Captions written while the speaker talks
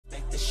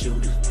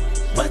shooter,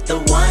 but the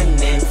one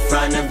in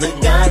front of the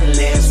gun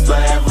lives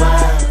forever.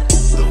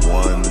 The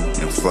one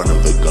in front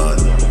of the gun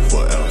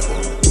forever.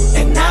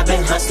 And I've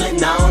been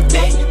hustling all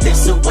day,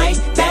 this away,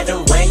 that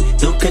away,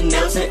 through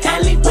canals and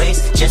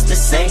alleyways, just to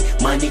say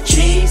money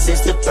trees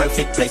is the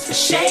perfect place for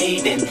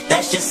shade, and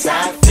that's just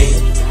how I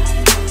feel.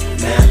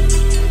 Now,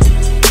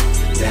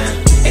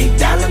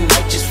 $8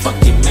 might just fuck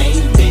your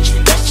main bitch,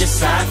 that's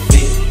just how I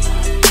feel.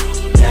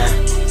 Now,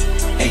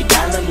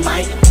 $8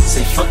 might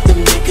say fuck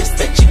them niggas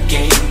that you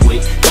game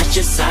with, that's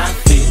just how I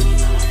feel.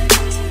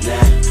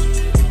 Nah,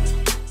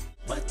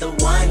 but the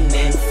one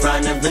in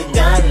front of the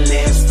gun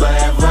lives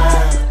forever.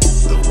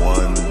 The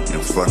one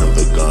in front of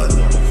the gun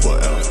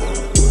forever.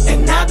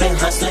 And I've been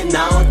hustling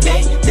all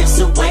day, this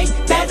away,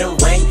 that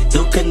away,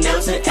 through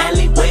canals and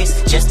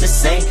alleyways, just to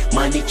say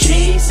money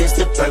trees is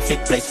the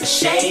perfect place for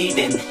shade,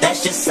 and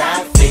that's just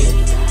how I feel.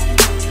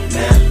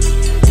 Now,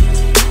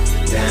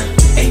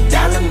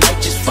 $8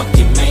 might just fuck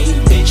your main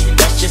bitch,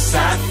 that's just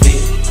how I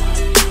feel.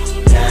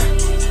 Nah,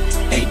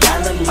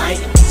 $8 might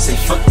say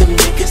fuck them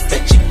niggas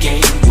that you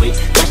game with,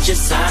 that's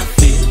just how I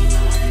feel.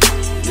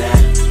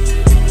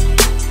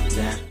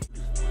 Nah,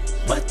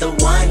 but the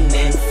one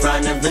in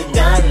front of the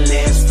gun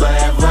lives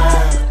forever.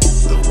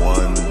 The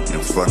one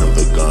in front of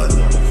the gun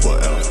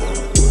forever.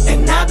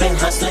 And I've been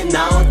hustling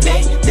all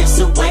day, this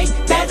away,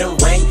 that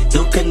away,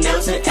 through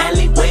canals and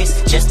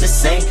alleyways, just to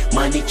say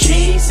money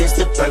trees is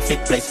the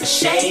perfect place for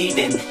shade,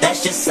 and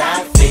that's just how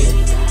I feel.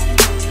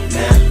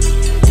 Now,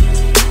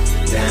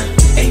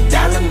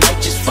 $8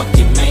 might just fuck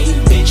your main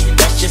bitch,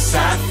 that's just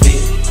how I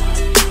feel.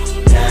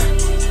 Nah,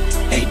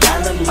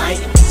 $8 might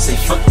say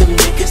fuck them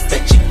niggas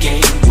that you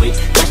game with,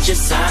 that's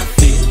just how I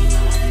feel.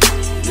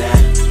 Nah,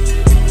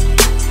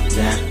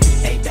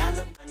 $8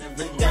 of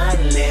the gun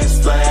lives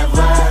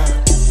forever.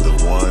 The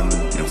one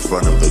in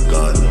front of the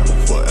gun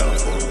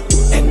forever.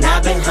 And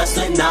I've been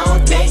hustling all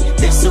day,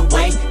 this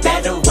away,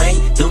 that away,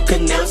 through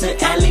canals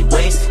and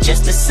alleyways,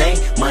 just to say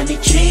money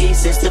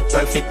trees is the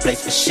perfect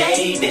place for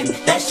shade, and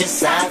that's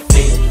just how I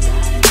feel.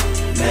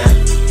 Nah,